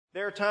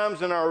There are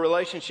times in our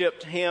relationship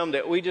to Him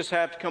that we just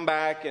have to come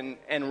back and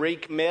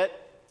recommit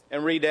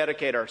and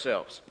rededicate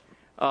ourselves.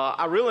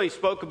 I really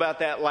spoke about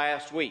that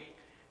last week.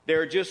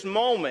 There are just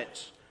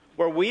moments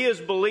where we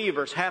as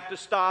believers have to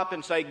stop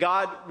and say,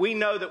 God, we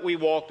know that we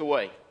walked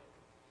away.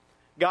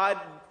 God,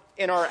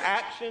 in our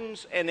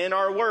actions and in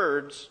our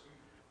words,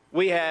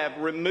 we have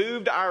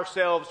removed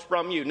ourselves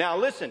from you. Now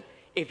listen,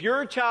 if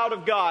you're a child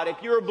of God,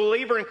 if you're a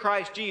believer in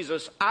Christ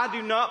Jesus, I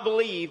do not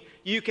believe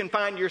you can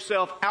find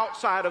yourself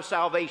outside of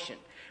salvation.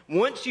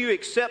 Once you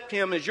accept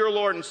Him as your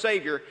Lord and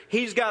Savior,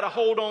 He's got a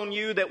hold on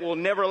you that will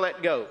never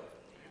let go.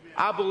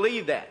 I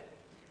believe that.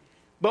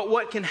 But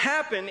what can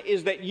happen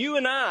is that you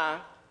and I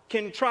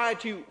can try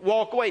to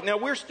walk away. Now,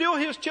 we're still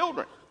His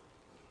children.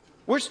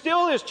 We're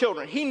still His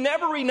children. He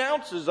never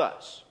renounces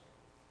us.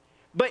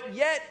 But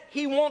yet,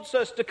 He wants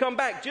us to come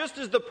back. Just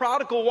as the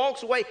prodigal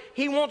walks away,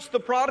 He wants the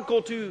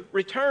prodigal to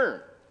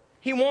return.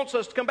 He wants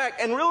us to come back.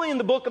 And really in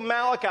the book of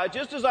Malachi,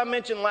 just as I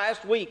mentioned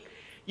last week,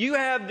 you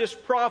have this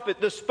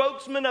prophet, the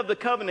spokesman of the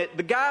covenant,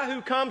 the guy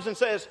who comes and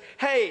says,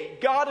 hey,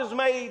 God has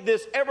made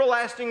this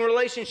everlasting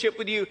relationship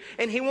with you,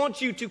 and He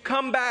wants you to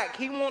come back.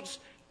 He wants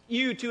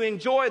you to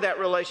enjoy that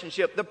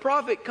relationship. The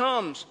prophet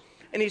comes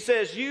and he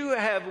says, you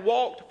have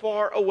walked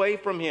far away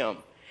from Him.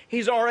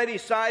 He's already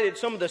cited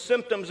some of the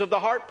symptoms of the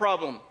heart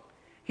problem.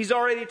 He's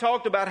already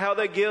talked about how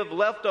they give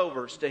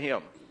leftovers to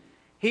Him.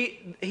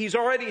 He's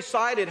already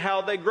cited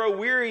how they grow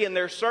weary in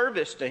their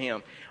service to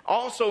Him.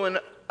 Also in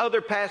other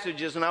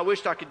passages, and I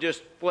wish I could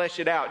just flesh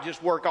it out,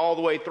 just work all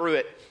the way through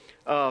it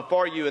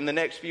for you in the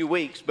next few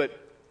weeks, but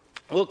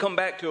we'll come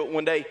back to it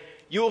one day.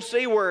 You'll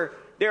see where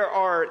there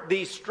are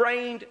these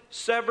strained,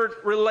 severed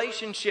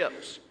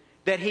relationships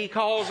that He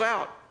calls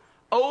out.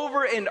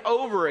 Over and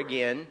over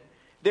again,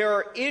 there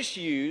are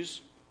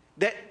issues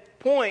that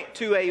point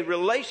to a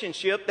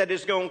relationship that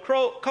is going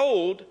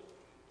cold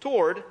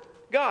toward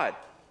God.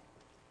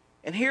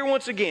 And here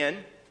once again,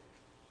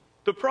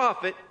 the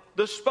prophet,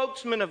 the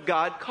spokesman of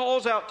God,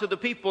 calls out to the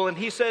people and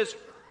he says,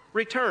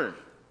 return.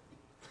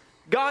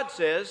 God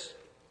says,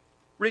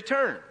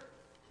 return.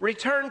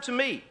 Return to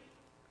me.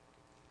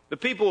 The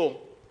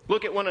people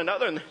look at one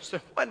another and they say,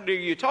 what are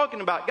you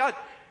talking about? God,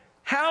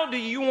 how do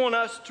you want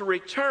us to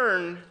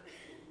return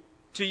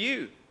to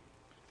you?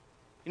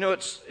 You know,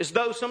 it's as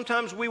though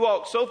sometimes we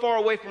walk so far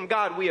away from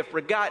God, we have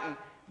forgotten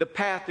the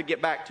path to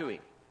get back to Him.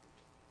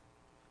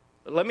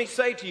 But let me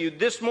say to you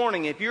this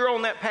morning, if you're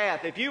on that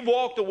path, if you've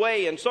walked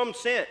away in some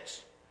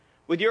sense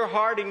with your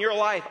heart and your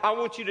life, I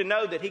want you to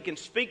know that He can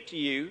speak to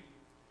you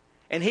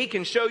and He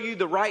can show you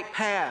the right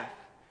path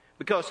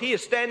because He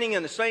is standing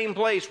in the same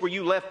place where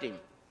you left Him.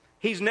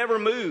 He's never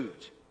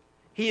moved.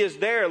 He is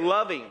there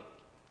loving.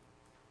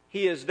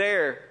 He is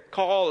there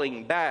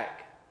calling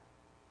back,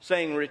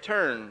 saying,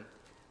 return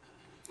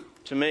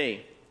to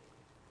me.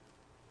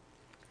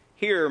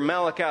 Here,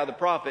 Malachi the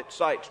prophet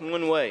cites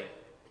one way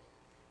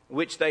in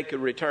which they could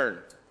return.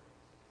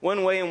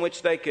 One way in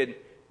which they could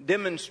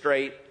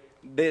demonstrate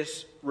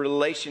this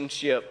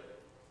relationship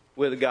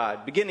with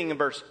God. Beginning in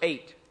verse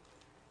 8.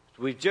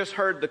 We've just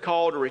heard the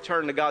call to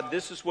return to God.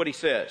 This is what he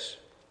says.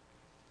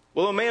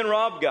 Will a man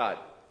rob God?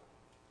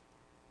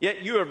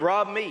 Yet you have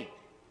robbed me.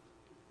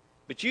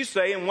 But you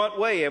say, in what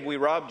way have we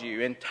robbed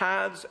you? In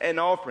tithes and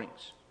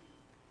offerings.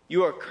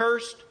 You are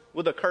cursed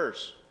with a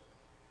curse,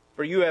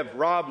 for you have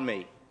robbed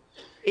me,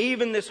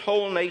 even this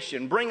whole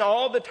nation. Bring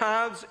all the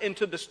tithes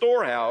into the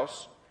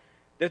storehouse,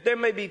 that there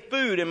may be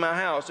food in my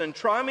house. And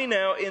try me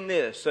now in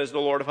this, says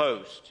the Lord of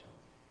hosts,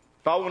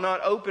 if I will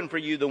not open for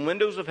you the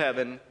windows of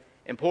heaven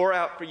and pour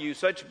out for you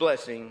such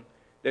blessing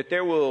that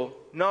there will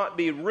not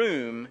be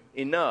room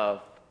enough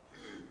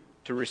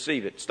to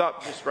receive it.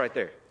 Stop just right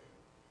there.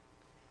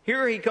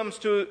 Here he comes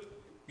to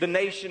the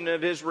nation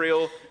of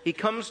Israel. He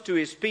comes to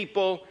his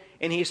people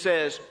and he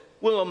says,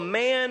 will a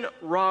man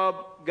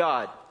rob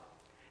God?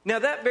 Now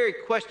that very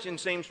question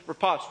seems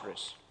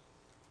preposterous.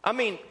 I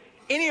mean,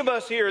 any of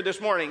us here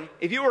this morning,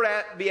 if you were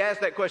to be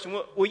asked that question,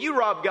 will you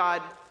rob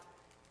God?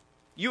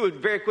 You would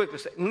very quickly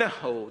say,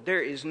 no,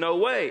 there is no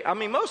way. I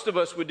mean, most of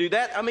us would do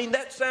that. I mean,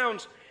 that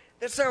sounds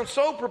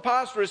so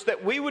preposterous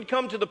that we would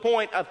come to the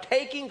point of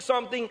taking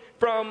something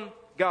from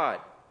God.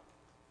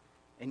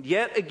 And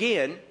yet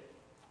again,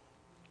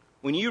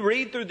 when you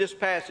read through this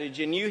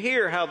passage and you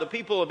hear how the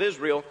people of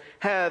Israel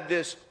have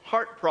this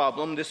heart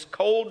problem, this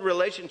cold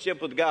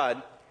relationship with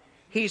God,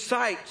 he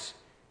cites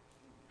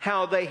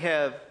how they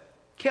have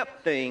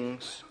kept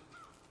things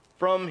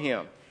from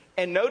Him.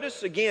 And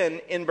notice again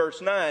in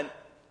verse 9,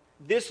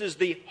 this is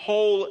the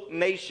whole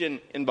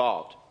nation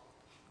involved.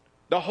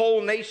 The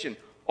whole nation,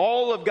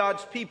 all of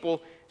God's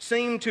people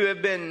seem to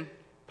have been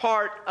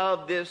part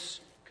of this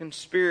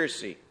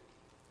conspiracy.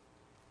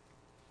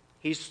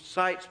 He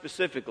cites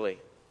specifically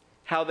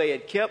how they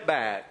had kept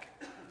back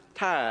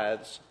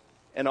tithes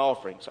and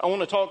offerings. I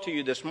want to talk to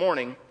you this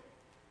morning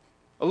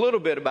a little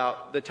bit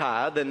about the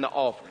tithe and the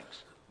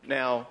offerings.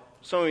 Now,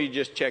 some of you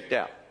just checked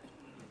out.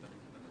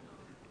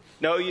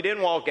 No, you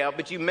didn't walk out,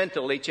 but you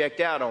mentally checked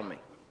out on me.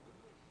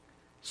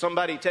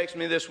 Somebody texted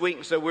me this week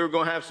and said we were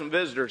going to have some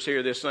visitors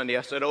here this Sunday.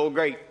 I said, oh,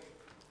 great.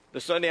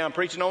 the Sunday I'm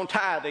preaching on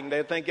tithing,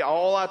 they think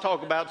all I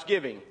talk about is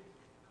giving.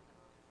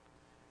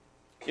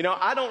 You know,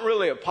 I don't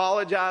really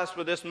apologize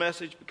for this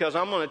message because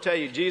I'm going to tell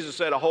you, Jesus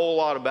said a whole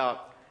lot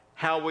about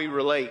how we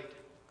relate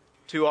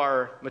to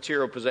our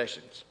material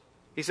possessions.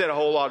 He said a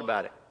whole lot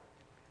about it.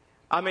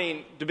 I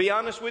mean, to be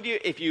honest with you,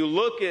 if you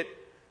look at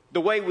the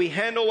way we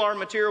handle our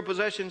material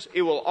possessions,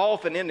 it will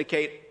often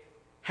indicate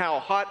how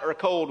hot or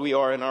cold we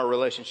are in our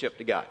relationship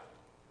to God.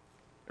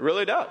 It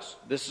really does.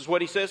 This is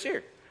what he says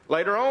here.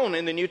 Later on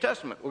in the New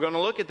Testament, we're going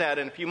to look at that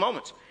in a few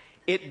moments.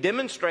 It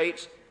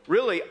demonstrates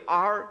really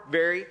our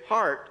very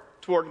heart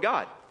toward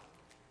God.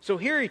 So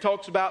here he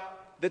talks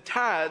about the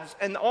tithes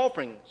and the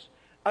offerings.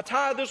 A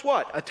tithe is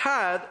what? A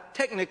tithe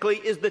technically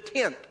is the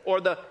 10th or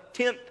the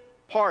 10th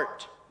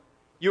part.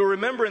 You'll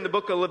remember in the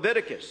book of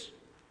Leviticus,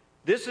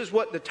 this is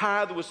what the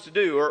tithe was to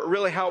do, or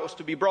really how it was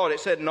to be brought. It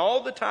said, "And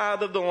all the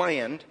tithe of the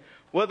land,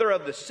 whether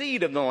of the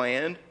seed of the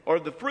land or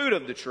the fruit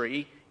of the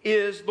tree,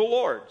 is the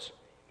Lord's.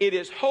 It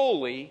is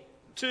holy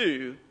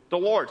to the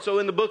Lord." So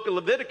in the book of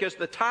Leviticus,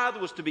 the tithe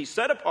was to be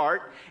set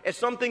apart as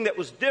something that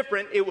was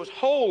different. It was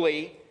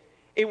holy.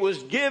 It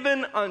was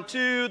given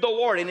unto the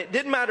Lord. And it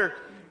didn't matter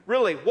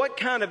really what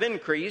kind of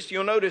increase.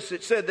 You'll notice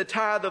it said the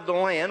tithe of the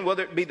land,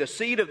 whether it be the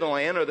seed of the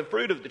land or the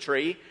fruit of the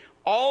tree,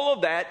 all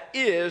of that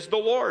is the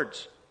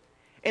Lord's.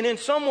 And in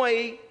some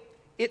way,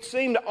 it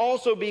seemed to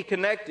also be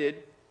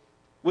connected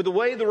with the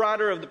way the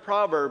writer of the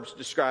Proverbs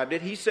described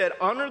it. He said,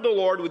 "Honor the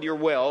Lord with your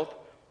wealth,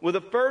 with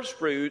the first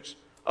fruits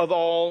of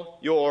all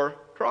your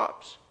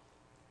crops."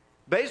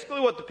 Basically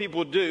what the people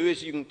would do,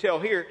 as you can tell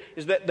here,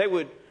 is that they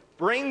would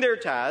bring their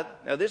tithe.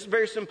 Now this is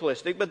very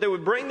simplistic, but they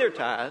would bring their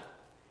tithe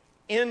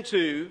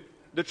into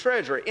the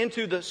treasury,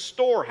 into the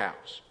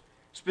storehouse.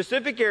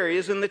 Specific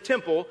areas in the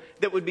temple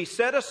that would be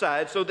set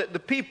aside so that the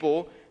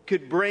people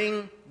could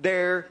bring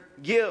their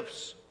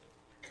gifts.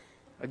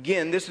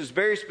 Again, this is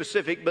very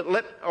specific, but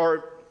let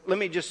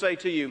me just say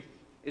to you,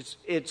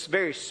 it's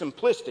very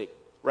simplistic,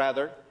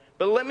 rather.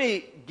 But let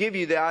me give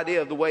you the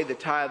idea of the way the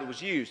tithe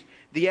was used.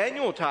 The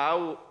annual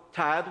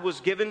tithe was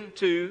given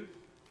to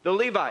the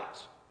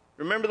Levites.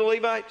 Remember the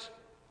Levites?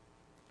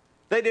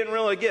 They didn't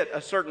really get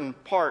a certain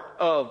part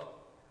of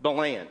the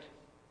land.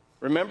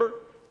 Remember?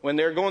 When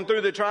they're going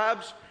through the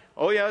tribes,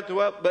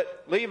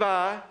 but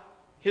Levi,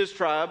 his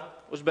tribe,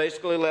 was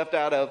basically left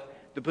out of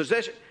the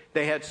possession.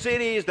 They had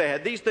cities, they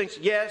had these things,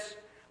 yes.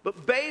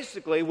 But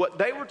basically what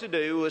they were to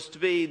do was to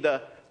be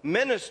the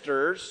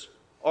ministers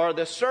or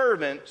the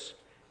servants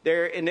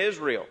there in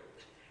Israel.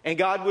 And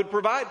God would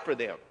provide for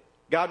them.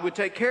 God would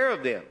take care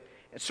of them.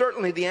 And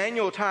certainly the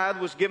annual tithe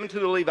was given to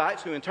the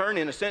Levites, who in turn,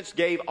 in a sense,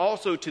 gave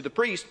also to the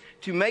priests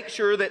to make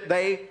sure that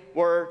they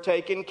were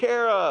taken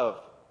care of.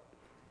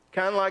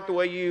 Kind of like the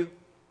way you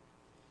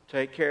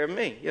take care of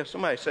me. Yeah,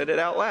 somebody said it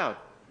out loud.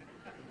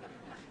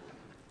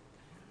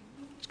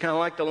 It's kind of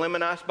like the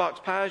lemon icebox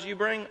pies you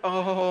bring.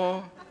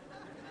 Oh,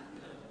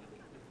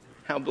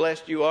 how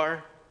blessed you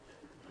are.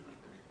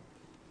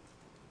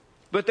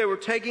 But they were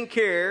taking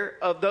care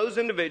of those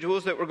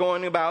individuals that were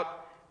going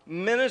about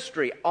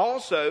ministry.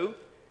 Also,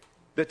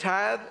 the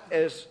tithe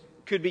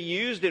could be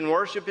used in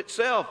worship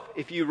itself.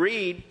 If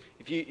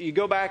you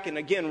go back and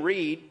again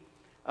read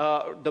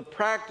the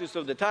practice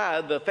of the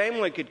tithe, the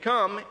family could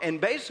come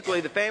and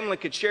basically the family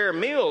could share a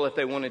meal if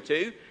they wanted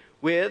to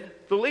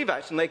with the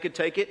Levites, and they could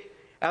take it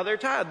out of their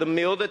tithe, the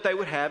meal that they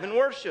would have in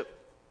worship.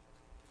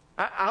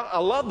 I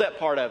love that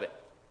part of it.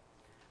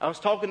 I was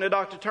talking to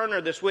Dr.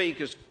 Turner this week,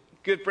 who's a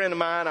good friend of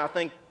mine. I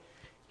think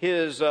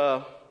his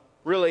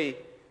really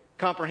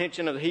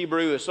comprehension of the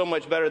Hebrew is so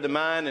much better than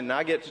mine, and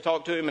I get to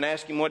talk to him and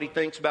ask him what he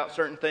thinks about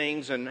certain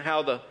things and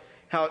how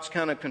it's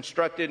kind of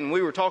constructed. And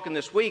we were talking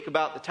this week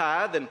about the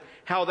tithe and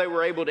how they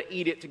were able to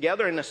eat it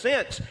together. In a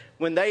sense,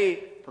 when they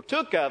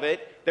partook of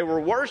it, they were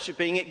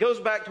worshiping. It goes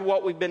back to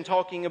what we've been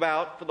talking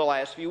about for the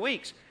last few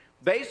weeks.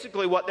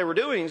 Basically, what they were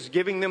doing is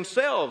giving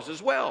themselves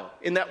as well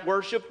in that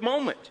worship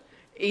moment,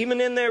 even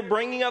in their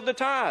bringing of the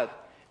tithe,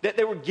 that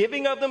they were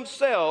giving of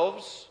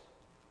themselves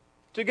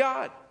to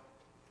God.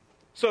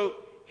 So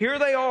here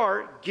they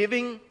are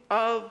giving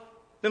of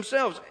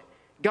themselves.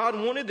 God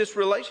wanted this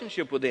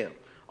relationship with them.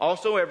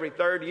 Also, every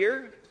third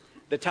year,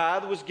 the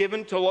tithe was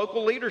given to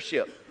local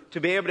leadership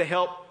to be able to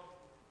help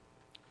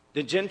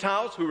the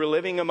Gentiles who were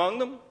living among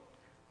them,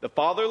 the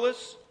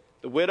fatherless,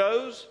 the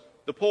widows,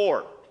 the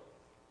poor.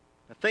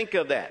 Now think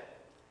of that.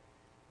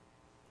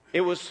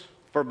 It was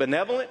for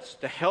benevolence,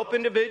 to help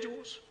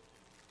individuals,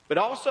 but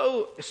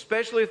also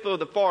especially for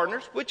the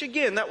foreigners, which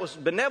again, that was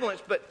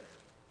benevolence, but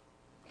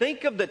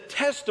think of the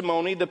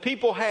testimony the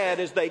people had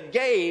as they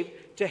gave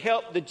to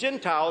help the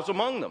Gentiles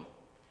among them.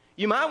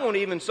 You might want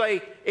to even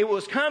say it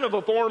was kind of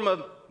a form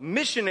of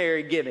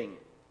missionary giving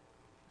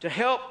to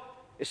help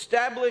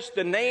establish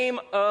the name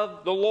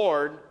of the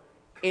Lord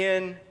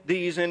in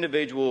these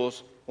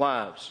individuals'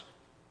 lives.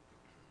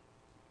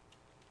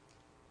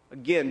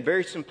 Again,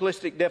 very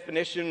simplistic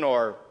definition,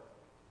 or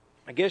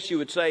I guess you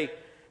would say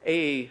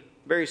a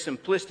very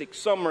simplistic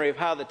summary of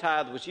how the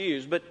tithe was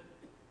used, but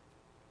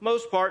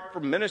most part for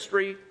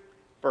ministry,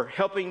 for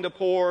helping the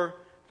poor,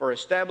 for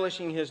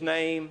establishing His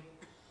name.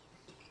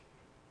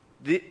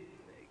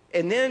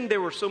 And then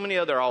there were so many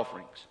other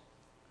offerings.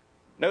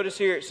 Notice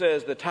here it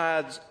says the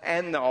tithes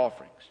and the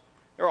offerings.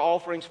 There are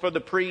offerings for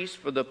the priests,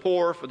 for the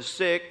poor, for the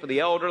sick, for the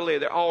elderly.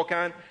 They're all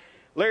kind.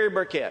 Larry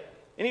Burkett.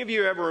 Any of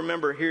you ever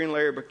remember hearing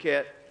Larry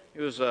Burkett?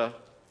 He was a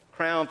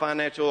Crown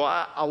Financial.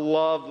 I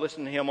loved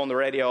listening to him on the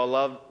radio. I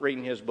loved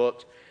reading his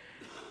books.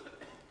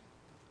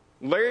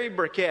 Larry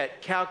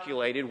Burkett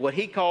calculated what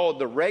he called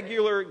the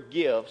regular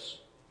gifts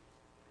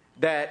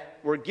that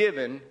were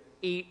given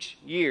each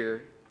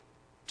year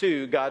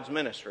to God's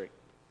ministry.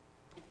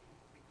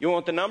 You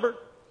want the number?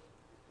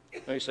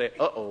 And you say,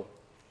 uh-oh.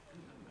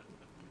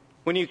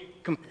 When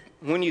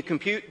you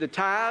compute the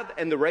tithe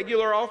and the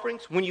regular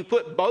offerings, when you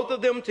put both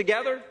of them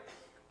together,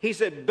 he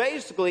said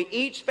basically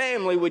each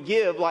family would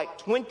give like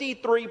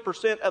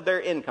 23% of their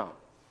income.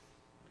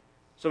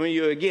 Some of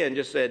you, again,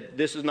 just said,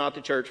 this is not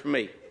the church for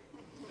me.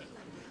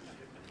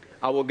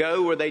 I will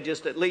go where they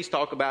just at least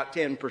talk about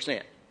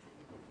 10%.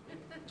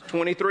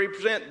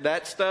 23%,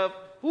 that stuff,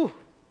 whew.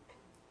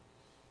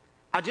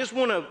 I just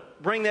want to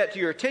bring that to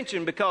your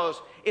attention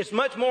because it's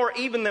much more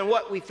even than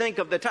what we think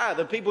of the tithe.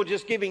 The people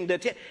just giving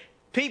the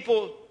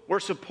people were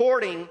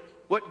supporting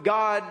what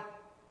God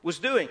was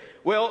doing.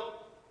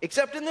 Well,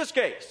 except in this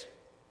case.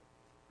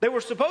 They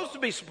were supposed to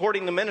be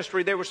supporting the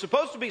ministry. They were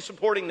supposed to be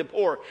supporting the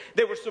poor.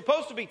 They were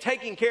supposed to be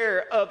taking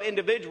care of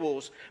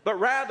individuals. But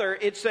rather,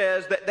 it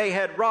says that they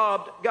had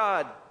robbed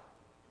God.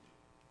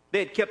 They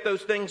had kept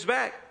those things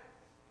back.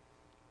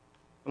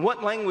 And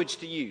what language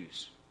to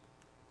use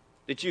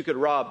that you could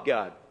rob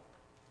God?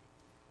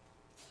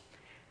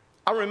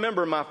 I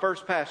remember my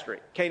first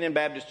pastorate, Canaan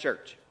Baptist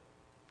Church.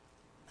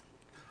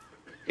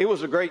 It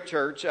was a great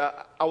church.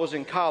 I was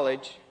in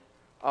college.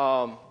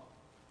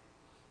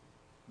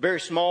 Very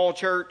small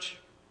church.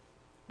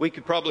 We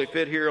could probably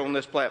fit here on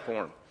this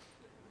platform.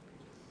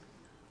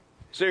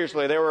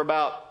 Seriously, there were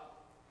about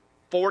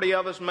 40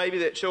 of us maybe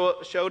that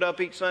showed up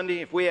each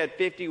Sunday. If we had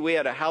 50, we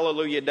had a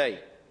hallelujah day.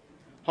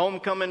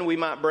 Homecoming, we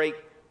might break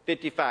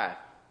 55.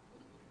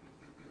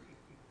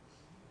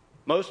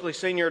 Mostly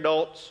senior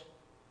adults.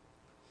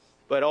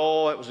 But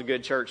it was a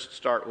good church to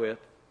start with.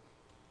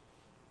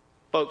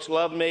 Folks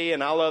loved me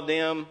and I loved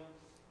them.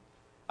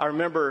 I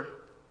remember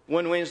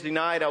one Wednesday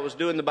night I was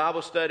doing the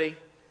Bible study.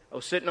 I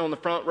was sitting on the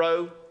front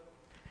row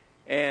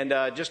and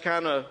just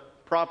kind of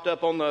propped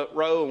up on the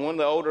row, and one of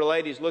the older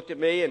ladies looked at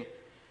me, and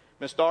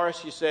Miss Doris,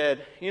 she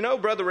said, you know,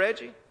 Brother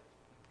Reggie,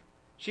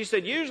 she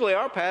said, usually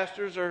our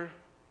pastors are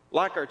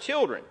like our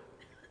children,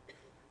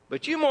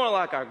 but you're more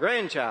like our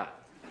grandchild.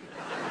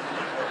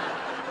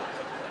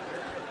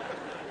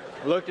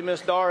 I looked at Miss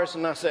Doris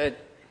and I said,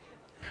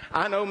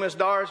 I know, Miss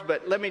Doris,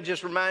 but let me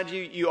just remind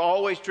you, you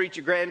always treat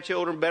your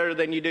grandchildren better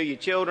than you do your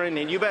children,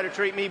 and you better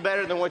treat me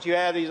better than what you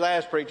have these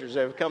last preachers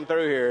that have come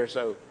through here.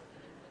 So,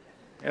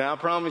 and I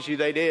promise you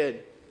they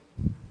did.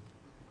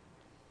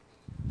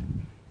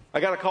 I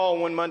got a call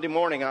one Monday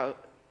morning.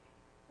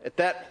 At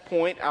that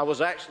point, I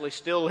was actually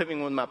still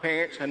living with my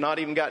parents and not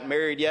even gotten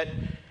married yet.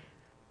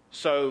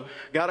 So,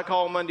 got a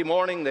call Monday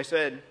morning. They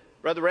said,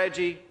 Brother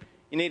Reggie,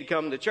 you need to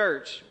come to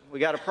church. We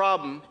got a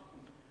problem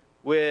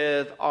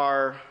with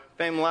our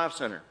Family Life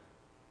Center.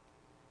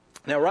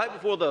 Now, right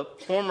before the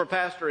former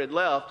pastor had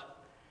left,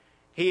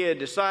 he had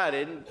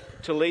decided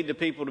to lead the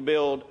people to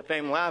build a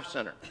Family Life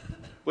Center,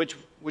 which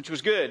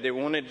was good. They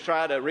wanted to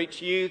try to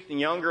reach youth and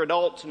younger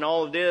adults and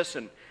all of this,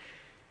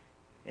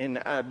 and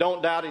I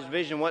don't doubt his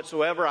vision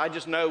whatsoever. I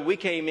just know we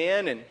came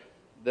in and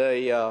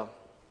the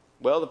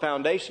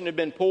foundation had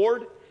been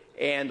poured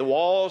and the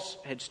walls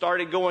had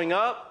started going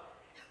up,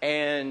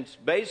 and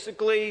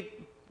basically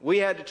we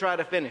had to try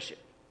to finish it.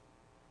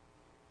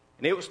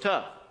 And it was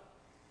tough.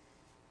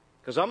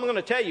 Because I'm going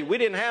to tell you, we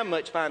didn't have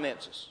much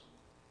finances.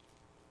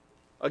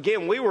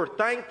 Again, we were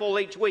thankful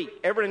each week.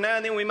 Every now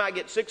and then we might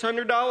get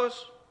 $600.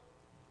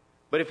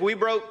 But if we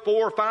broke $400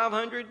 or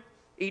 $500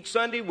 each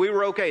Sunday, we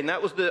were okay. And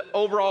that was the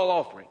overall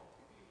offering.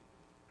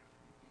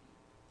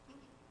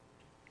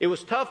 It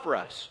was tough for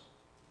us.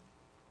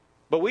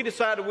 But we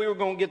decided we were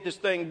going to get this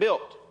thing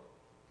built.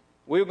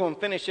 We were going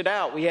to finish it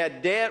out. We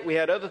had debt. We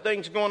had other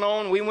things going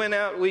on. We went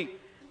out. We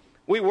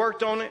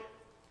worked on it.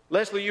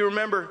 Leslie, you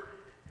remember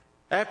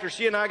after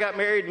she and I got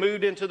married,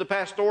 moved into the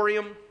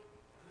pastorium,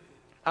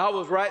 I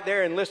was right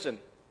there. And listen,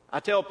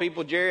 I tell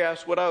people, Jerry,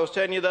 that's what I was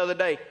telling you the other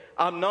day.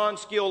 I'm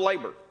non-skilled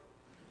labor.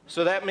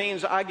 So that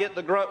means I get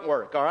the grunt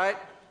work, all right?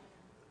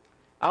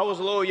 I was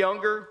a little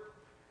younger.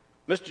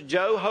 Mr.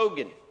 Joe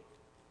Hogan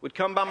would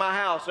come by my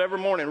house every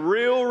morning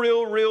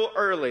real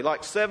early,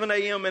 like 7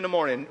 a.m. in the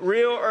morning,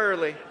 real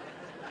early,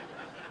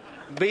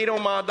 beat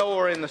on my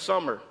door in the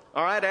summer.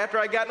 All right, after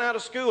I gotten out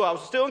of school, I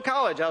was still in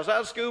college. I was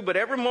out of school, but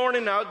every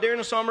morning out during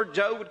the summer,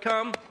 Joe would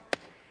come,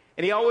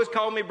 and he always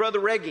called me Brother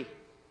Reggie.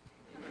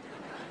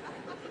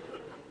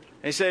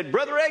 And he said,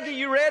 Brother Reggie,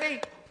 you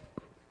ready?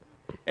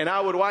 And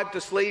I would wipe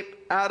the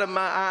sleep out of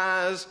my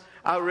eyes.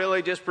 I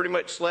really just pretty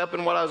much slept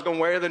in what I was going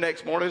to wear the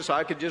next morning, so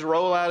I could just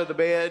roll out of the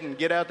bed and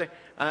get out there.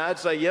 And I'd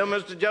say, yeah,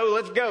 Mr. Joe,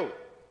 let's go.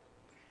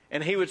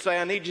 And he would say,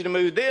 I need you to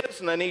move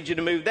this, and I need you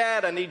to move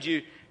that. I need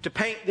you to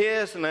paint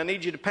this, and I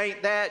need you to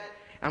paint that.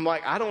 I'm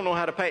like, I don't know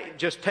how to paint.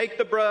 Just take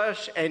the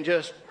brush and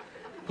just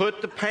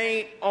put the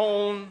paint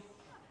on.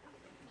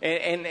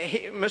 And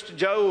Mr.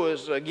 Joe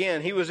was,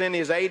 again, he was in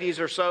his 80s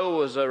or so,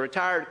 was a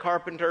retired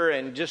carpenter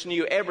and just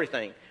knew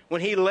everything.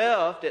 When he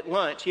left at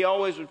lunch, he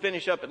always would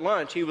finish up at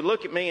lunch. He would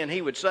look at me and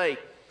he would say,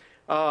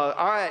 all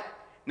right,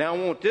 now I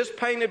want this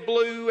painted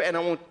blue and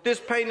I want this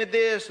painted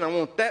this and I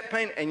want that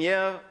painted. And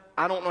yeah,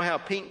 I don't know how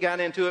pink got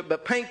into it,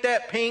 but paint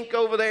that pink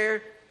over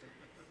there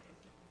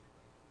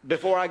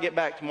before I get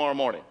back tomorrow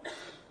morning.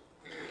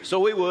 So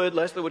we would.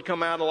 Leslie would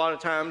come out a lot of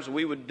times.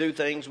 We would do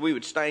things. We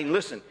would stain.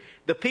 Listen,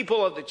 the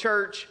people of the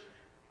church,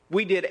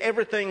 we did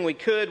everything we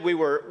could. We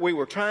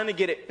were trying to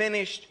get it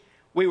finished.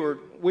 We were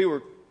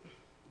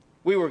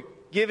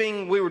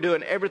giving. We were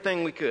doing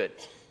everything we could.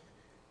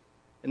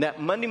 And that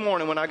Monday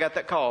morning when I got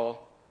that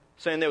call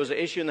saying there was an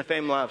issue in the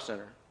Family Life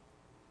Center,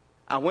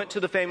 I went to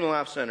the Family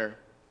Life Center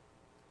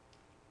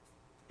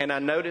and I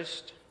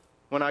noticed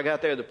when I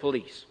got there the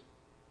police.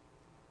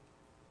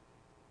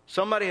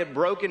 Somebody had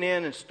broken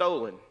in and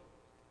stolen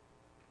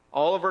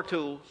all of our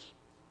tools,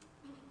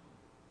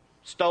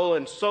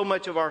 stolen so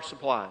much of our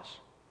supplies.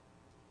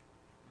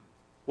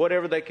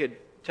 Whatever they could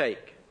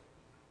take,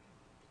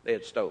 they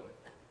had stolen.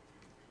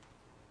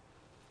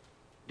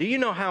 Do you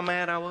know how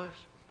mad I was?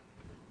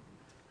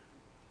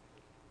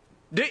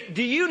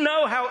 Do you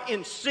know how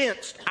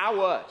incensed I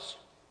was?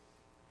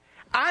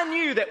 I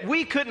knew that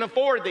we couldn't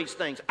afford these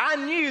things. I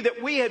knew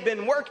that we had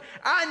been working.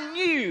 I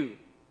knew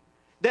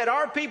that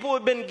our people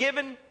had been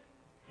given.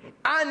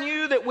 I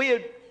knew that we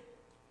had,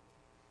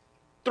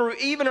 through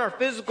even our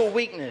physical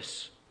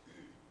weakness,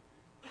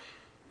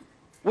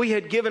 we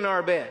had given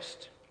our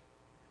best.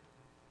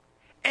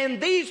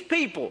 And these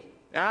people,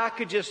 I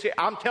could just hear,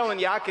 I'm telling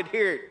you, I could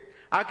hear it.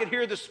 I could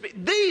hear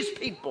these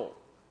people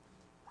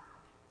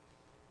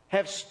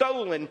have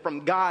stolen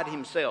from God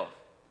Himself.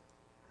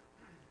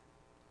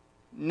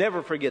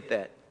 Never forget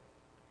that.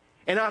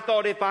 And I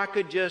thought if I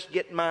could just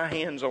get my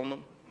hands on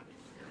them,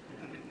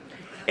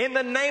 in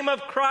the name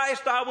of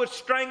Christ, I would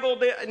strangle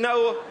them.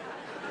 No.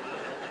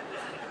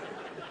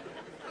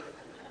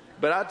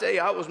 But I tell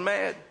you, I was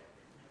mad.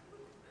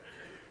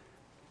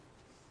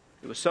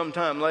 It was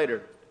sometime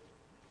later,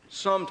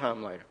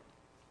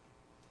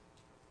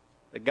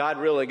 that God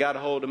really got a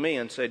hold of me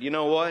and said, you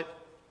know what?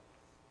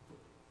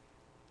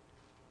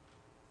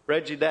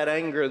 Reggie, that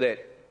anger that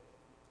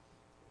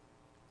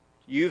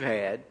you've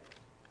had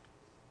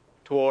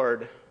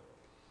toward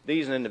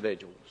these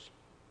individuals,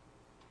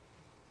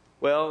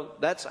 well,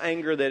 that's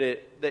anger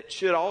that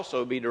should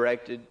also be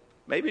directed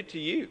maybe to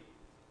you.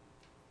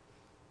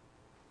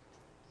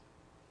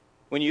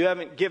 When you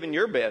haven't given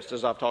your best,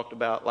 as I've talked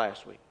about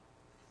last week.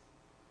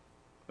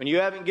 When you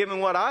haven't given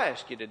what I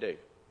asked you to do.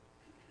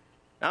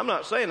 Now, I'm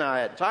not saying I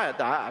hadn't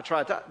tithed. I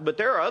tried to, but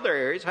there are other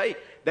areas. Hey,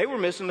 they were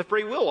missing the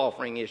free will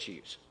offering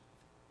issues.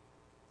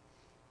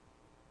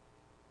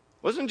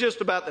 It wasn't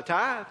just about the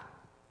tithe.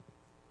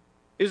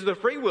 It was the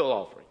free will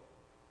offering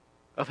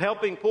of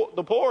helping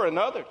the poor and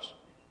others.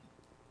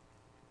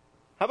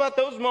 How about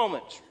those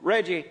moments,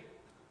 Reggie?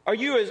 Are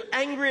you as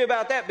angry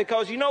about that?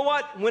 Because you know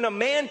what? When a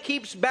man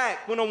keeps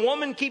back, when a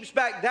woman keeps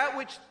back that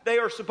which they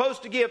are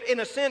supposed to give, in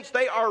a sense,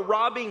 they are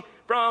robbing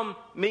from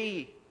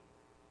me.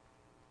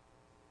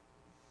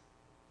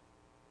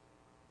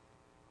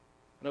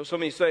 I know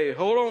some of you say,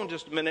 hold on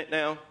just a minute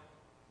now.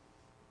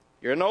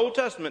 You're in the Old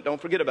Testament.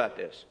 Don't forget about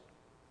this.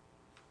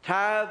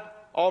 Tithe,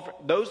 offer,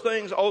 those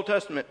things, Old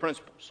Testament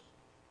principles.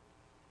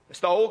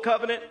 It's the Old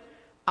Covenant.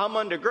 I'm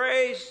under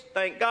grace.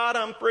 Thank God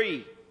I'm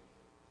free.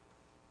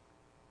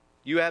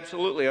 You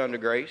absolutely under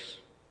grace.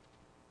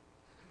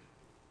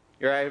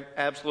 You're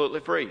absolutely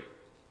free.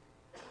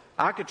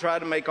 I could try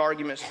to make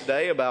arguments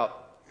today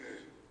about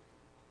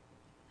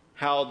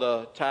how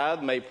the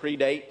tithe may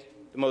predate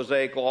the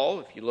Mosaic Law.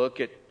 If you look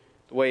at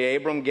the way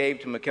Abram gave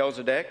to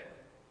Melchizedek,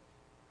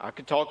 I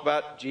could talk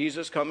about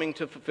Jesus coming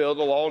to fulfill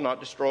the law,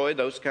 not destroy,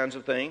 those kinds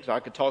of things. I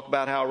could talk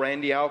about how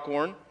Randy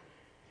Alcorn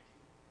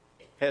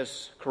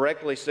has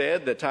correctly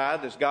said the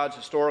tithe is God's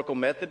historical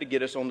method to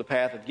get us on the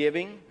path of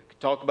giving. I could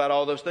talk about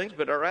all those things,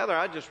 but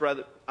I just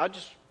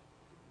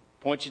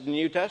point you to the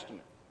New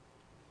Testament.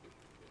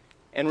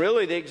 And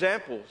really the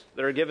examples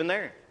that are given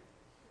there.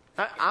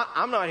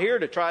 I'm not here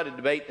to try to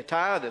debate the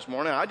tithe this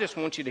morning. I just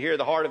want you to hear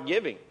the heart of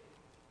giving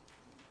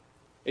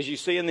as you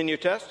see in the New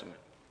Testament.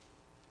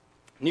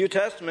 New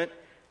Testament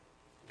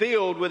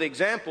filled with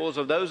examples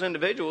of those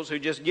individuals who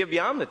just give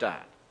beyond the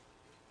tithe.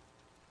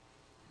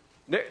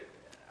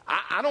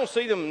 I don't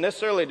see them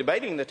necessarily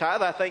debating the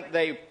tithe. I think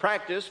they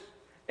practice,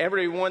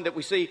 everyone that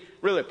we see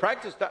really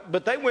practiced,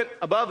 but they went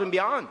above and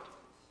beyond.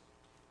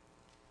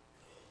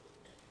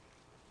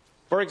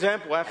 For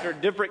example, after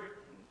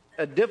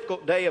a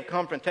difficult day of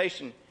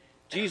confrontation,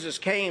 Jesus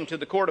came to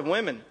the court of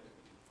women,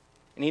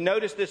 and he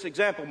noticed this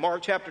example,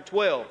 Mark chapter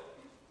 12.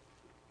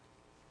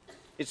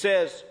 It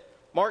says,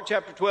 Mark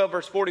chapter 12,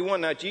 verse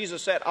 41, now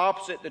Jesus sat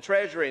opposite the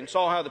treasury and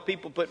saw how the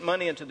people put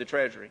money into the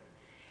treasury.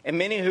 And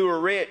many who were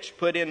rich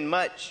put in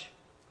much.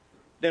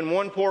 Then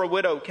one poor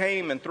widow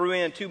came and threw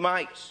in 2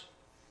 mites,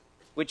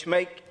 which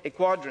make a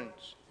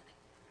quadrans.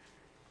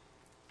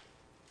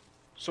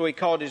 So he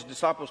called his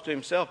disciples to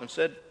himself and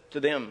said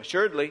to them,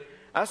 assuredly,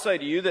 I say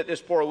to you that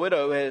this poor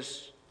widow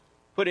has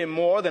put in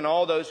more than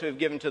all those who have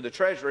given to the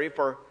treasury,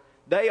 for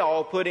they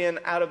all put in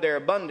out of their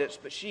abundance,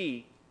 but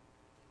she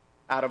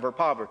out of her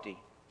poverty.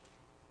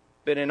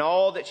 But in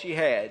all that she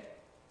had,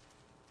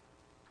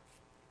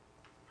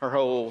 her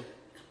whole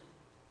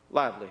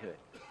livelihood.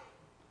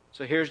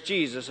 So here's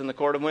Jesus in the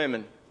court of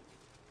women.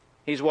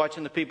 He's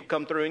watching the people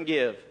come through and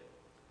give.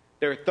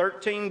 There are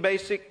 13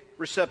 basic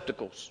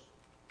receptacles,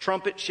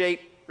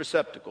 trumpet-shaped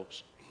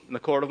receptacles in the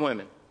court of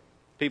women.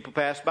 People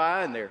pass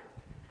by and they're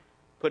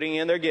putting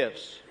in their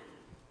gifts.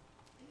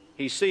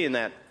 He's seeing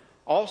that.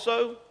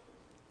 Also,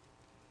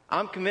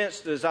 I'm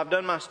convinced as I've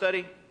done my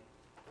study,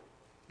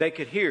 they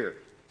could hear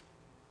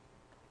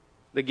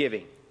the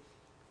giving.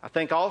 I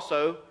think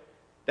also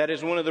that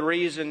is one of the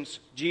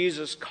reasons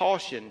Jesus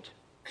cautioned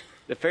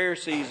the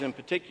Pharisees in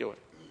particular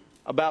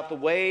about the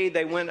way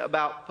they went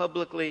about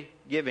publicly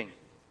giving.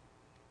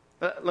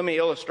 Let me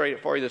illustrate it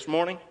for you this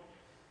morning.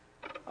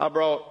 I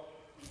brought,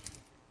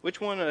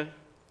 which one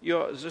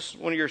is this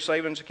one of your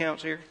savings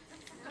accounts here,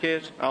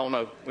 kids? I don't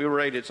know. We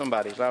raided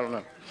somebody's. I don't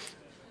know.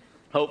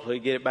 Hopefully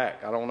get it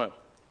back. I don't know.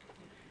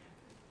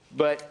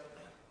 But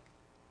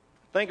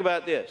think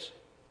about this.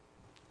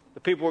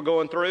 The people were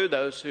going through,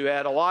 those who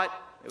had a lot,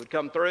 it would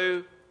come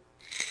through.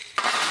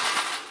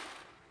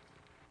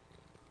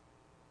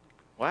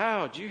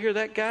 Wow, did you hear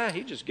that guy?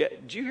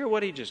 Did you hear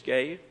what he just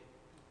gave?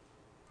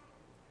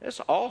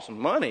 That's awesome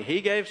money.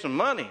 He gave some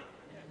money.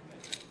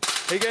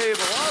 He gave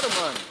a lot of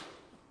money.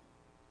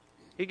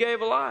 He gave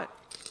a lot.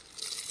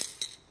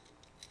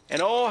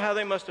 And oh, how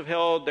they must have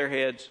held their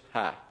heads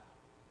high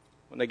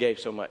when they gave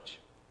so much.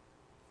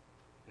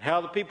 And how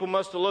the people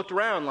must have looked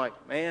around like,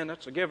 man,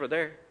 that's a giver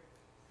there.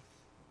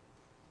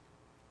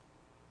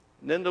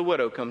 And then the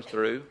widow comes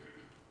through,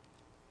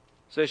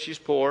 says she's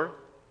poor.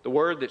 The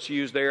word that's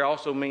used there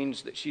also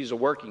means that she's a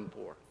working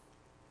poor.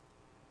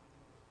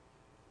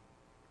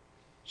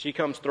 She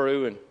comes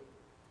through and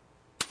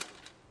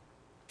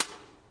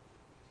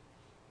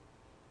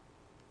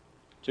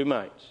two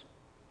mites.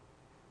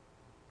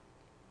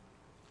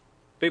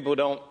 People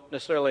don't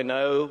necessarily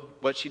know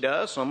what she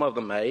does. Some of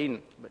them may,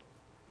 but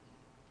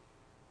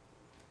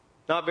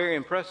not very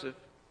impressive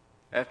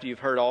after you've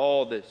heard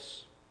all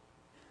this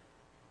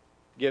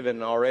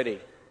given already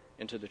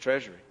into the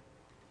treasury.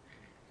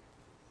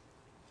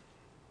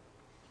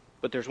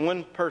 But there's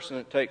one person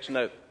that takes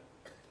note,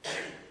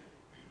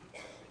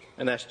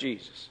 and that's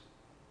Jesus.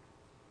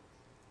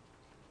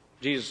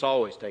 Jesus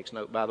always takes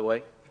note, by the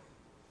way.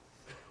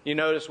 You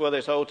notice whether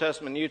it's Old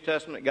Testament, New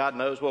Testament, God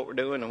knows what we're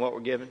doing and what we're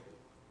giving.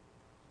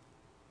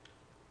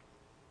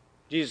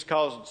 Jesus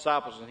calls the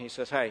disciples and he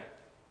says, hey,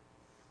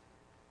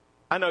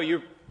 I know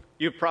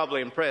you're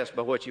probably impressed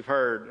by what you've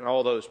heard and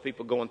all those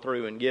people going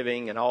through and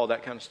giving and all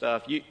that kind of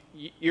stuff.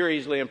 You're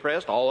easily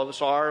impressed. All of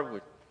us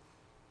are.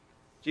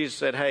 Jesus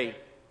said, hey,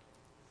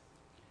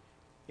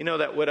 you know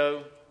that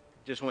widow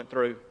just went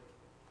through?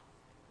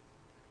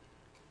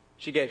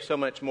 She gave so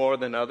much more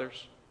than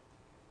others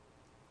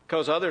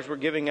because others were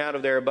giving out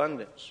of their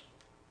abundance.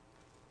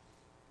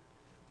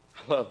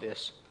 I love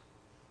this.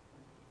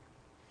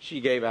 She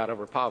gave out of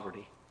her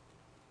poverty.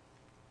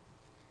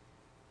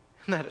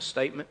 Isn't that a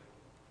statement?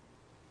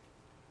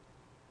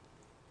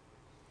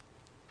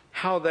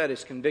 How that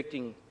is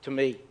convicting to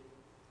me.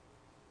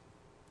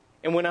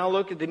 And when I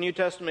look at the New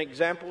Testament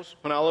examples,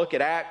 when I look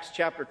at Acts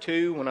chapter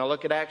 2, when I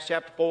look at Acts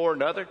chapter 4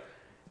 and other,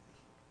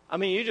 I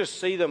mean, you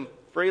just see them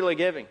freely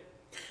giving.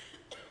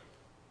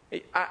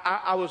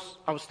 I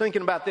was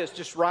thinking about this,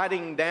 just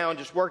writing down,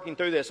 just working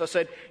through this. I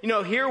said, you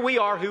know, here we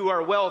are who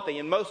are wealthy,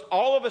 and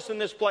all of us in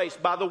this place,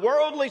 by the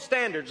worldly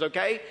standards,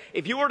 okay?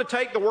 If you were to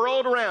take the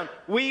world around,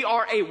 we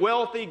are a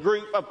wealthy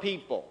group of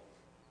people.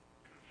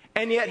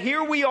 And yet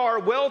here we are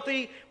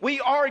wealthy. We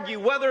argue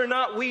whether or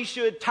not we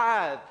should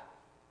tithe.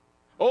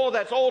 Oh,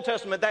 that's Old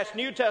Testament, that's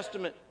New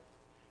Testament.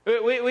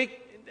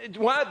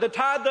 Why the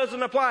tithe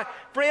doesn't apply.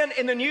 Friend,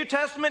 in the New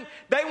Testament,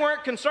 they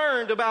weren't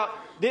concerned about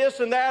this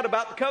and that,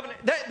 about the covenant.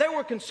 They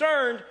were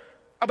concerned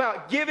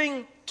about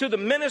giving to the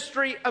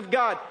ministry of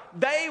God.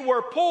 They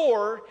were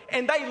poor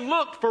and they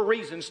looked for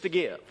reasons to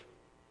give.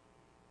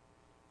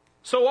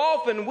 So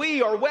often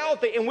we are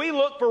wealthy and we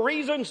look for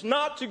reasons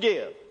not to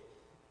give.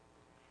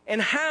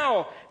 And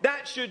how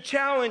that should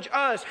challenge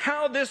us,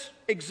 how this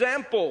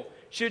example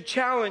should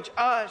challenge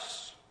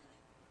us.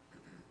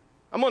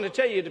 I'm going to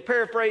tell you, to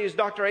paraphrase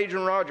Dr.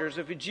 Adrian Rogers,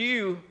 if a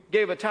Jew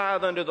gave a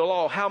tithe under the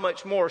law, how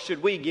much more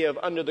should we give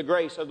under the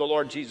grace of the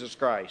Lord Jesus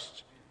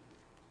Christ?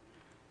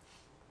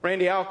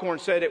 Randy Alcorn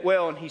said it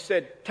well, and he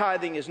said,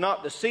 tithing is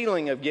not the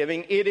ceiling of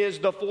giving, it is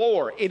the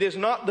floor. It is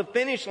not the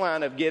finish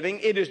line of giving,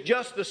 it is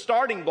just the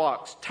starting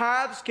blocks.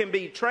 Tithes can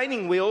be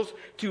training wheels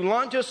to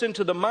launch us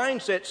into the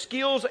mindset,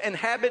 skills, and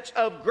habits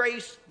of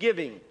grace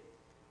giving.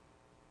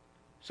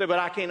 Say, but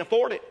I can't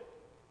afford it.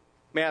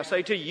 May I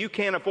say to you, you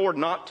can't afford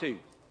not to.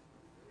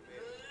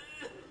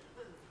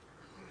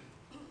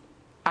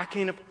 I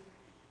can't.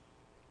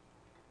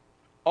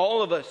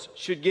 All of us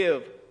should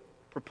give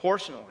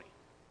proportionally.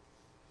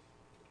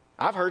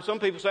 I've heard some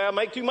people say I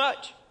make too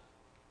much.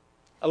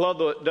 I love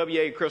the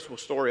W.A. Criswell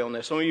story on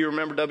this. Some of you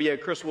remember W.A.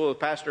 Criswell, the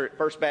pastor at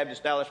First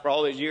Baptist Dallas for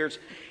all these years.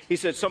 He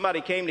said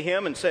somebody came to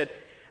him and said,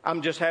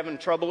 I'm just having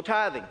trouble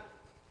tithing.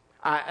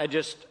 I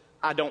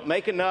don't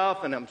make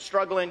enough and I'm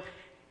struggling.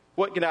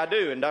 What can I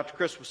do? And Dr.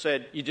 Criswell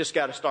said, you just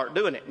got to start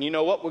doing it. And you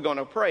know what? We're going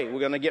to pray. We're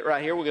going to get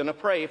right here. We're going to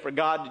pray for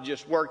God to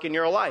just work in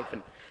your life.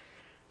 And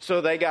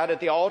so they got at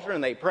the altar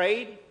and they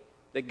prayed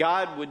that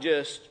God would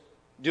just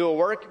do a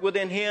work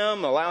within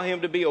him, allow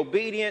him to be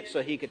obedient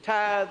so he could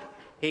tithe,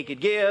 he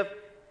could give.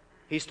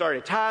 He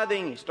started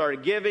tithing, he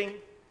started giving.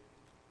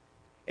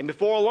 And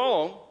before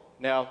long,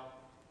 now,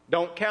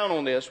 don't count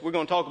on this. We're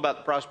going to talk about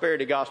the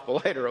prosperity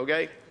gospel later,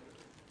 okay?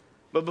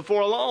 But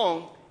before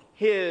long,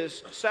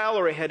 his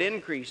salary had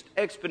increased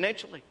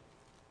exponentially.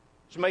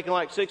 He was making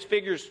like 6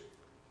 figures,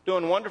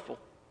 doing wonderful.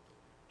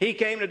 He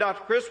came to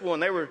Dr. Criswell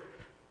and they were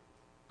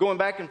going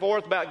back and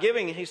forth about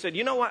giving. And he said,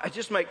 you know what? I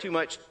just make too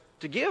much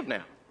to give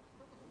now.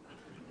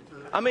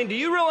 I mean, do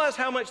you realize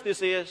how much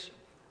this is?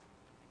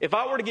 If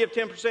I were to give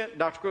 10%,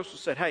 Dr. Criswell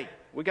said, hey,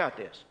 we got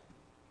this.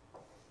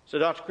 So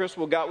Dr.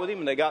 Criswell got with him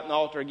and they got in the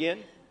altar again.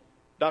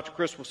 Dr.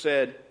 Criswell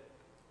said,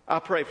 I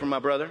pray for my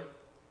brother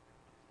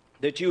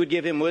that you would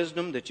give him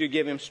wisdom, that you would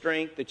give him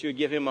strength, that you would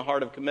give him a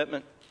heart of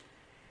commitment.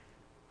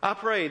 I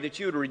pray that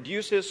you would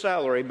reduce his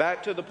salary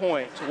back to the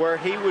point to where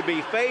he would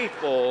be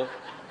faithful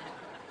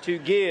to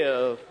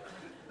give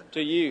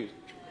to you.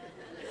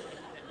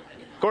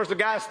 Of course, the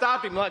guy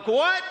stopped him like,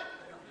 what?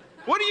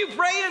 What are you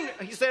praying?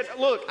 He said,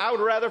 look, I would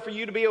rather for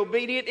you to be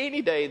obedient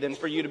any day than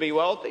for you to be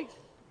wealthy.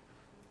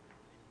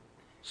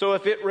 So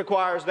if it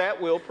requires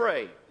that, we'll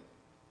pray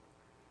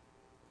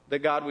that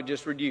God would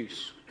just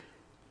reduce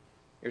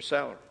your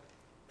salary.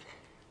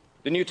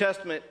 The New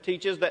Testament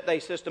teaches that they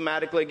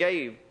systematically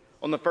gave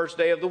on the first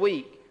day of the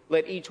week.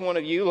 Let each one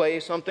of you lay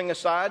something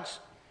aside,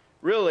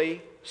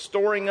 really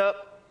storing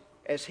up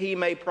as he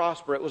may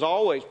prosper. It was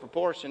always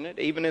proportionate,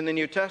 even in the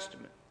New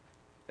Testament.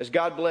 As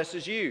God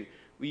blesses you,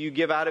 will you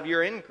give out of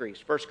your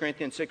increase? 1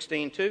 Corinthians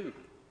 16:2.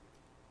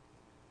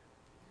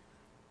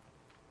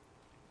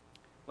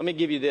 Let me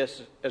give you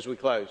this as we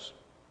close.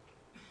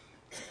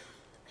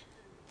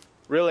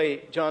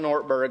 Really, John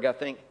Ortberg, I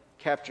think,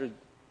 captured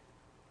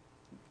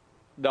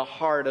the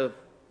heart of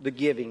the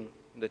giving,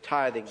 the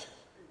tithing,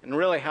 and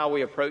really how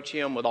we approach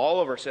him with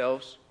all of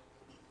ourselves,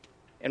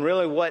 and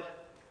really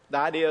what the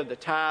idea of the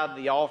tithe,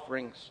 the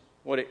offerings,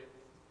 what it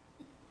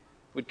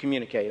would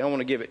communicate. I want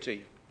to give it to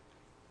you.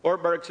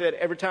 Ortberg said,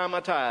 every time I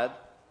tithe,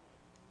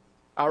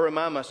 I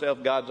remind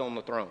myself God's on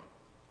the throne.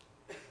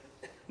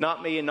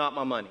 Not me and not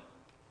my money.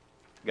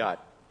 God.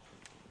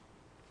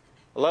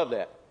 I love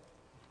that.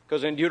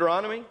 Because in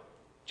Deuteronomy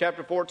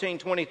chapter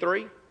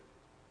 14:23,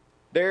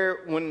 there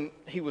when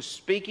he was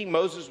speaking,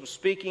 Moses was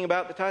speaking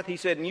about the tithe, he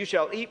said, and you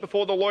shall eat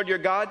before the Lord your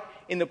God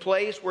in the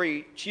place where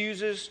he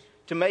chooses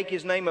to make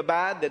his name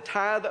abide, the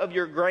tithe of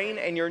your grain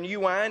and your new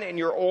wine and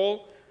your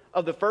oil,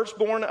 of the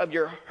firstborn of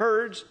your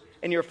herds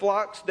and your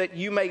flocks, that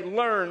you may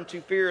learn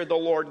to fear the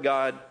Lord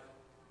God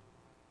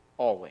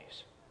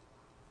always.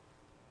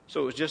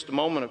 So it was just a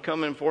moment of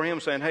coming for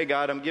him saying, hey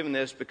God, I'm giving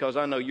this because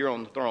I know you're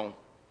on the throne.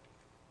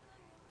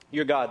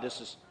 You're God. This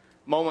is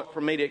a moment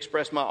for me to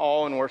express my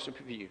awe and worship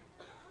of you.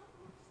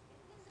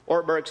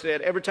 Ortberg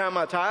said, every time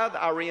I tithe,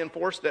 I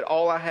reinforce that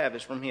all I have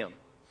is from him.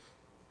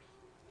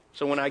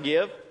 So when I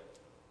give,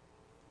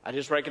 I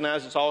just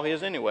recognize it's all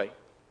his anyway.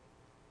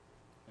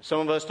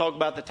 Some of us talk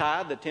about the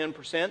tithe, the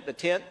 10%, the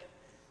tenth.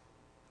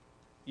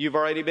 You've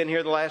already been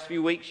here the last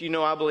few weeks. You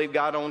know I believe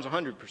God owns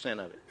 100%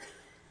 of it.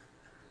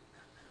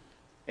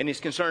 And he's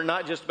concerned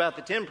not just about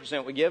the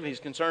 10% we give, he's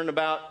concerned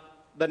about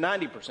the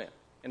 90%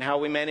 and how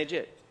we manage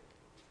it.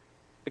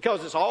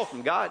 Because it's all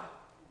from God.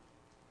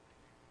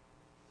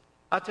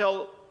 I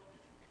tell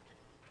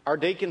our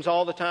deacons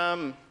all the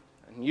time,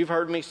 and you've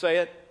heard me say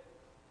it,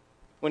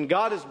 when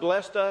God has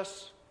blessed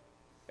us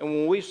and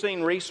when we've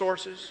seen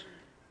resources,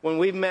 when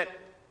we've met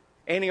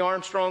Annie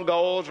Armstrong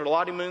goals or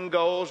Lottie Moon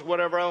goals or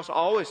whatever else, I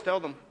always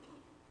tell them,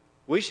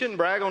 we shouldn't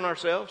brag on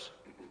ourselves.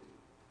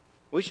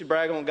 We should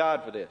brag on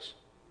God for this.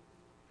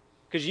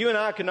 Because you and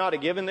I could not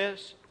have given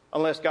this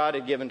unless God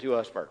had given to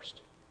us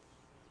first.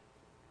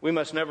 We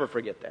must never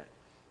forget that.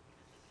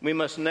 We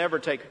must never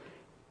take,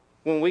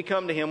 when we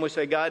come to him, we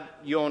say, God,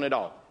 you own it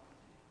all.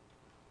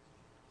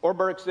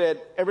 Ortberg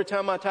said, every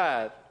time I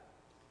tithe,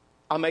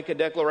 I make a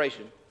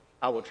declaration,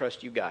 I will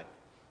trust you, God.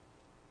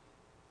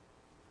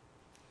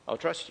 I'll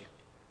trust you.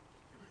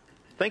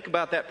 Think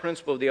about that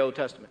principle of the Old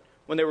Testament.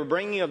 When they were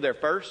bringing of their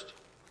first,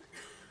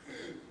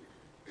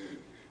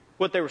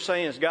 what they were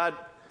saying is, God,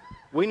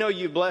 we know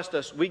you blessed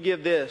us. We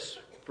give this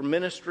for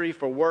ministry,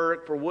 for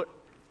work, for what,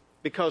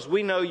 because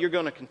we know you're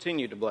going to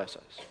continue to bless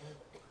us.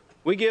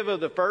 We give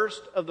of the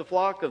first of the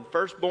flock, of the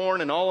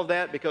firstborn and all of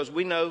that because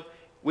we know,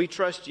 we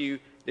trust you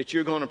that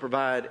you're going to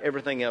provide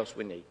everything else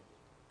we need.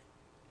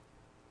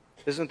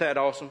 Isn't that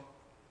awesome?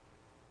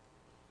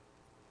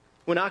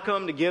 When I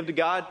come to give to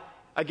God,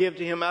 I give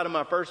to him out of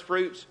my first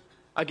fruits.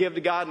 I give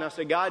to God and I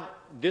say, God,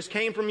 this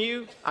came from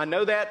you. I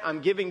know that.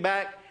 I'm giving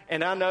back.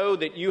 And I know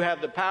that you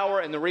have the power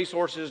and the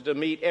resources to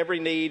meet every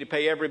need, to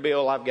pay every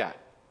bill I've got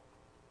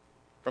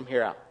from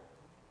here out.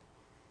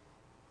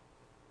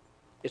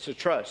 It's a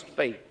trust,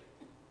 faith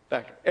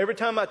factor. Every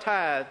time I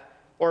tithe,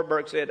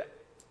 Ortberg said,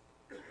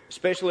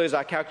 especially as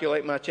I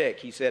calculate my check,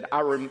 he said, I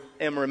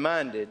am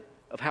reminded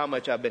of how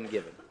much I've been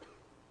given.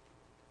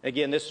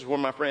 Again, this is where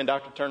my friend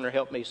Dr. Turner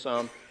helped me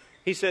some.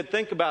 He said,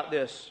 think about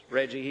this,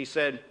 Reggie. He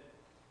said,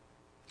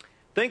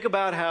 think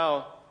about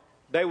how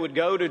they would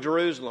go to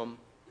Jerusalem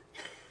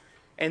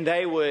and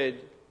they would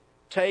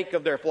take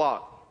of their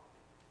flock.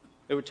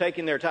 They were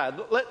taking their tithe.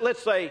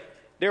 Let's say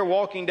they're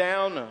walking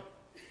down, a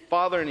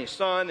father and his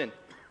son, and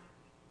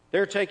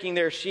they're taking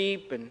their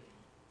sheep and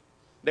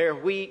their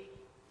wheat.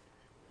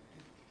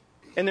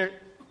 And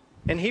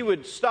he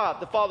would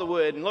stop, the father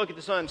would, and look at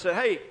the son and say,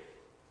 hey,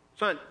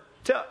 son,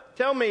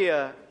 tell me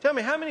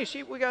how many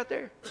sheep we got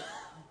there?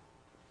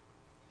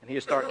 And he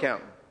would start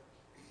counting.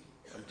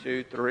 1,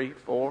 2, 3,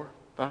 4,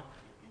 5.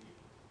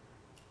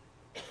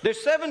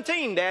 There's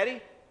 17, Daddy.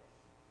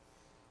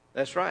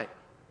 That's right.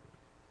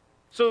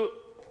 So,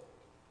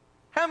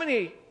 how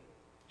many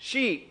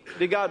sheep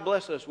did God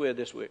bless us with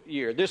this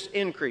year, this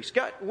increase?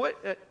 God,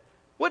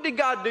 what did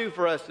God do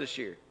for us this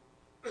year?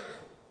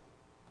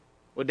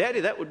 Well,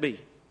 Daddy, that would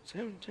be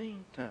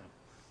 17 times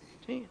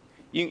 10.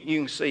 You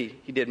can see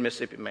he did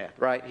Mississippi math,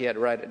 right? He had to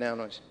write it down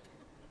on his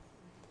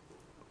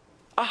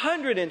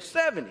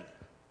 170.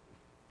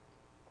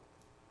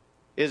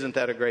 Isn't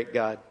that a great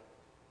God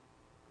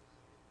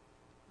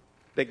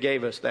that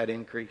gave us that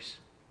increase?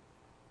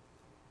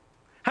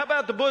 How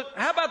about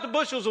the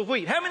bushels of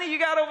wheat? How many you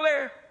got over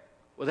there?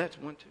 Well, that's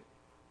 1, 2.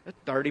 That's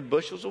 30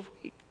 bushels of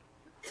wheat.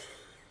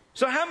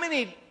 So how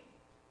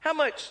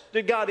much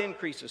did God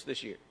increase us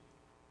this year?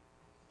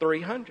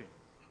 300.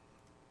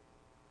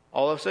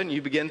 All of a sudden,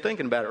 you begin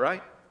thinking about it,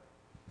 right?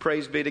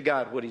 Praise be to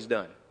God what he's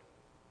done.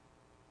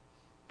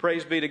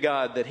 Praise be to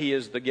God that he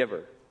is the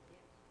giver.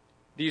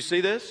 Do you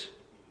see this?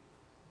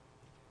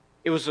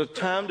 It was a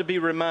time to be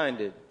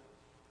reminded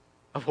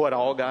of what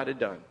all God had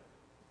done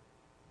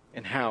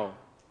and how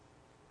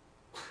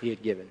he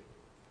had given.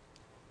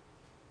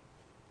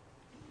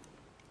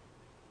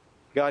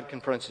 God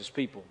confronts his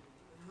people.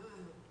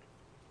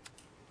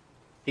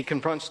 He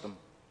confronts them.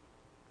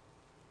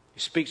 He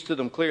speaks to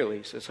them clearly.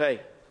 He says,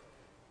 hey,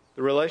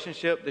 the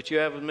relationship that you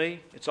have with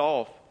me, it's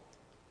off.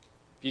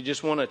 If you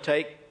just want to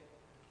take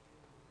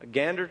a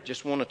gander,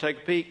 just want to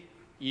take a peek,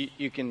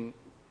 you can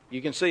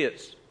see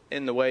it's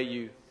in the way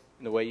you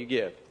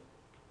give.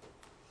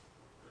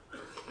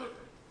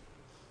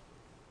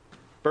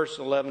 Verse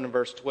 11 and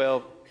verse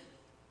 12.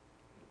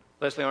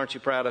 Leslie, aren't you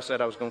proud? I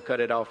said I was going to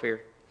cut it off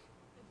here.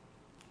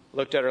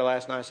 Looked at her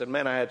last night and said,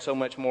 man, I had so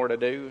much more to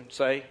do and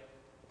say.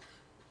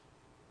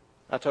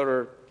 I told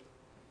her,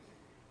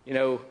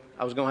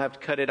 I was going to have to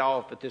cut it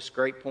off at this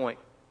great point.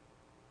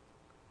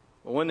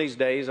 Well, one of these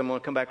days, I'm going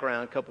to come back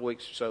around a couple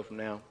weeks or so from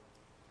now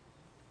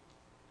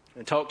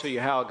and talk to you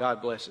how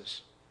God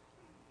blesses,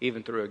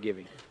 even through a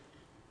giving.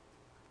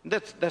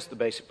 That's the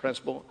basic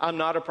principle. I'm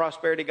not a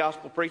prosperity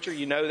gospel preacher.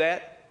 You know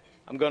that.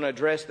 I'm going to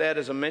address that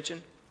as I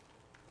mentioned.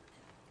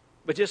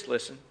 But just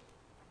listen.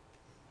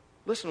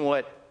 Listen to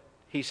what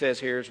he says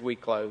here as we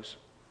close.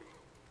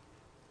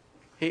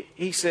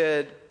 He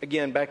said,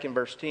 again, back in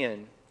verse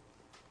 10,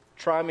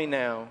 try me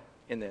now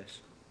in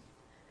this.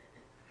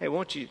 Hey,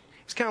 won't you,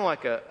 it's kind of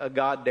like a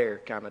God dare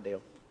kind of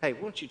deal. Hey,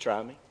 won't you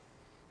try me?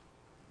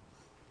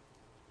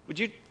 Would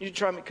you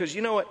try me? Because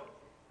you know what?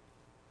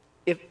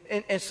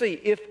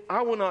 If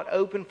I will not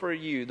open for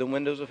you the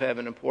windows of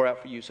heaven and pour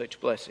out for you such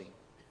blessing,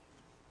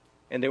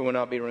 and there will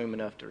not be room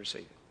enough to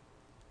receive it.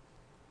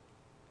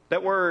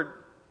 That word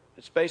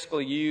that's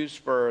basically used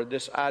for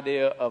this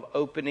idea of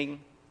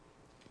opening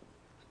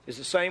is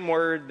the same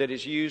word that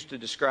is used to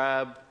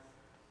describe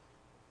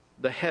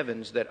the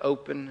heavens that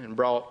opened and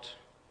brought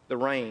the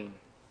rain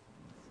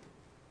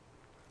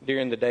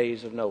during the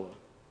days of Noah.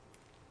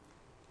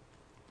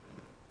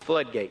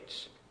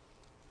 Floodgates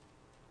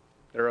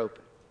that are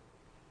open.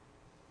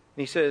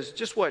 And he says,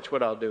 just watch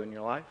what I'll do in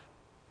your life.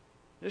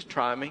 Just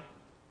try me.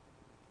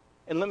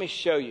 And let me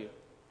show you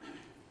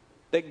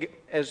that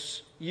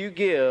as you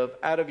give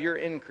out of your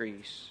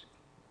increase,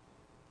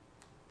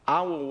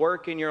 I will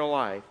work in your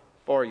life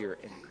for your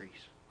increase.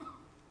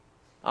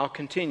 I'll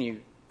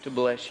continue to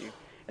bless you.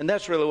 And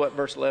that's really what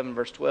verse 11,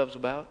 verse 12 is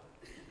about.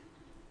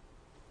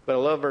 But I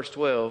love verse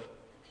 12.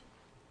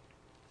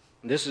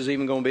 This is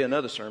even going to be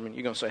another sermon.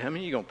 You're going to say, how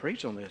many are you going to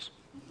preach on this?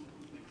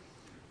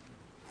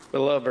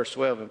 But I love verse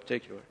 12 in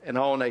particular. And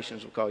all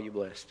nations will call you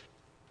blessed.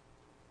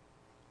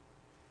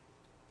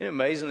 Isn't it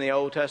amazing in the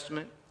Old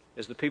Testament,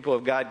 as the people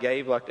of God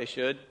gave like they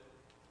should,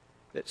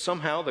 that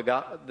somehow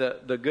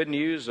the good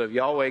news of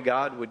Yahweh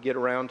God would get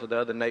around to the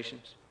other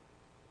nations?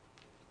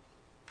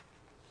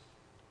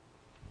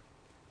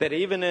 That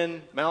even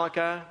in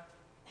Malachi,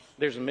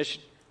 there's a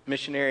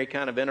missionary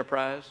kind of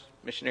enterprise,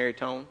 missionary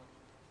tone.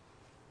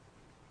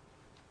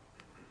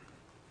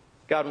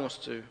 God wants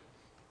to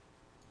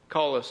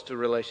call us to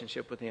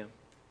relationship with Him.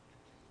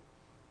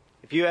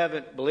 If you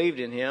haven't believed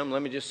in Him,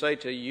 let me just say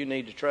to you, you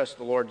need to trust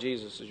the Lord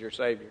Jesus as your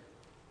Savior.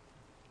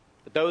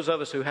 But those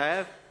of us who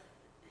have,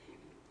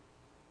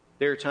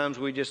 there are times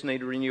we just need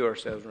to renew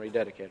ourselves and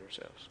rededicate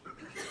ourselves.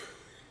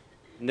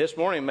 And this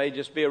morning may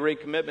just be a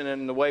recommitment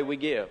in the way we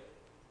give.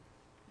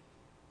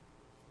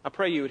 I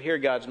pray you would hear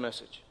God's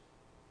message.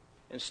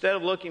 Instead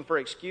of looking for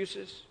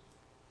excuses,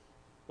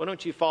 why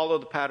don't you follow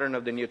the pattern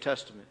of the New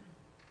Testament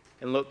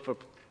and look for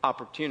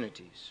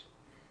opportunities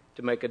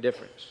to make a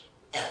difference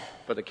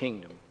for the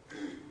kingdom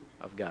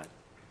of God.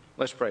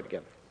 Let's pray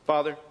together.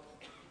 Father,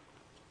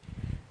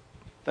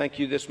 thank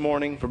you this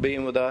morning for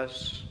being with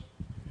us.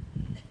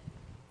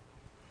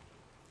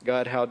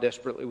 God, how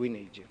desperately we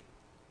need you.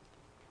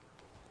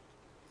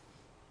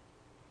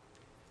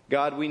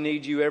 God, we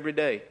need you every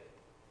day.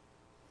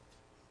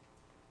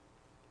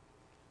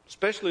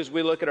 Especially as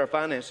we look at our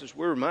finances,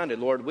 we're reminded,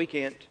 Lord, we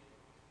can't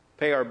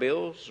pay our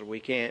bills, or we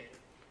can't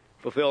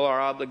fulfill our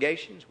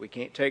obligations, we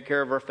can't take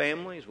care of our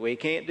families, we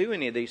can't do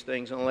any of these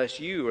things unless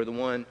you are the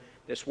one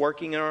that's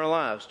working in our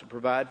lives to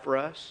provide for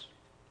us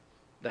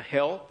the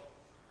health,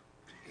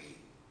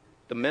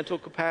 the mental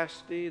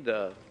capacity,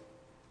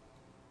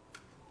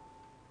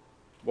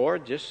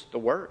 Lord, just the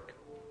work.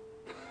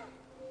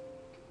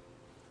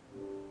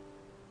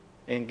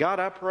 And God,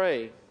 I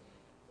pray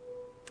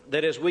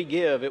that as we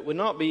give, it would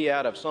not be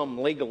out of some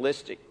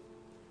legalistic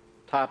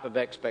type of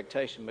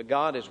expectation, but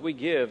God, as we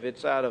give,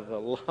 it's out of a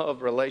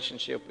love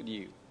relationship with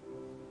you.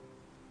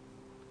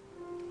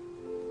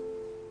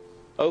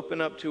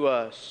 Open up to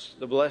us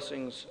the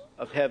blessings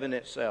of heaven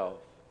itself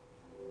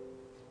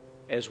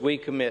as we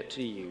commit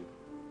to you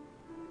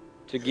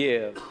to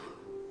give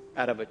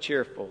out of a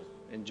cheerful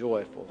and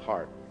joyful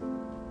heart.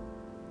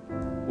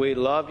 We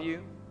love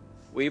you.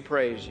 We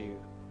praise you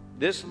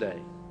this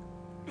day.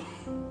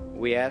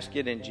 We ask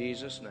it in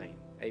Jesus' name.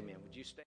 Amen.